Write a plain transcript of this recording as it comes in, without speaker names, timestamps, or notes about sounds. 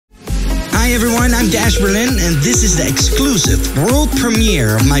Hi everyone, I'm Dash Berlin, and this is the exclusive world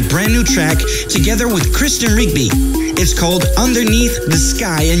premiere of my brand new track together with Christon Rigby. It's called Underneath the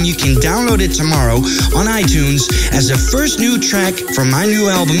Sky, and you can download it tomorrow on iTunes as the first new track from my new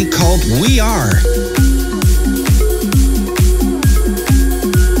album called We Are.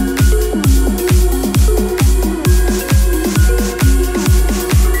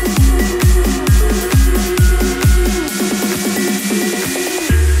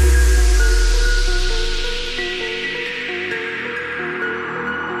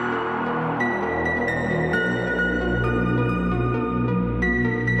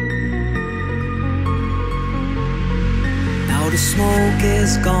 The smoke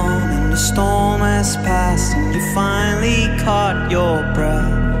is gone and the storm has passed, and you finally caught your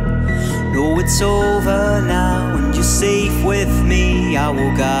breath. No, it's over now and you're safe with me. I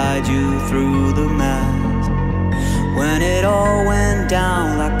will guide you through the mess. When it all went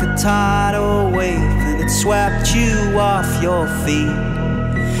down like a tidal wave and it swept you off your feet,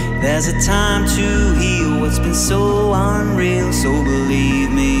 there's a time to heal what's been so unreal. So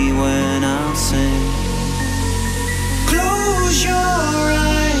believe me when I'll sing. Close your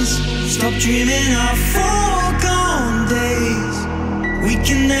eyes, stop dreaming of foregone days. We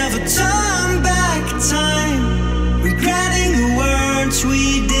can never turn back time, regretting the words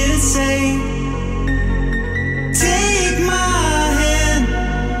we didn't say. Take my hand,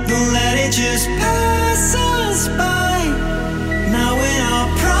 don't let it just pass us by. Now in our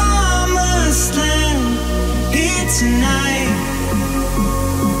promised land, here tonight,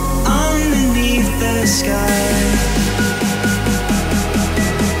 underneath the sky.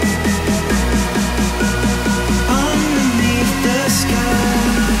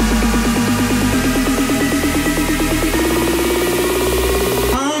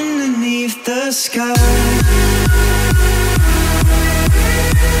 Sky.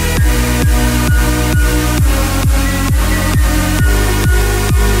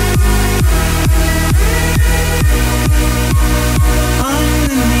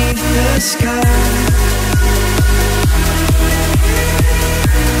 Underneath the sky.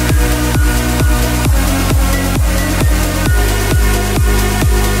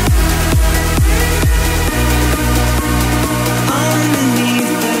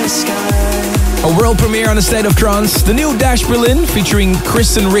 A world premiere on the State of Trance, the new Dash Berlin featuring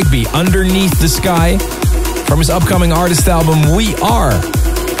Christon Rigby, Underneath the Sky, from his upcoming artist album We Are.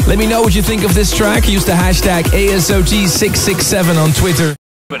 Let me know what you think of this track. Use the hashtag ASOT667 on Twitter.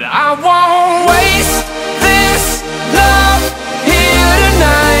 But I won't waste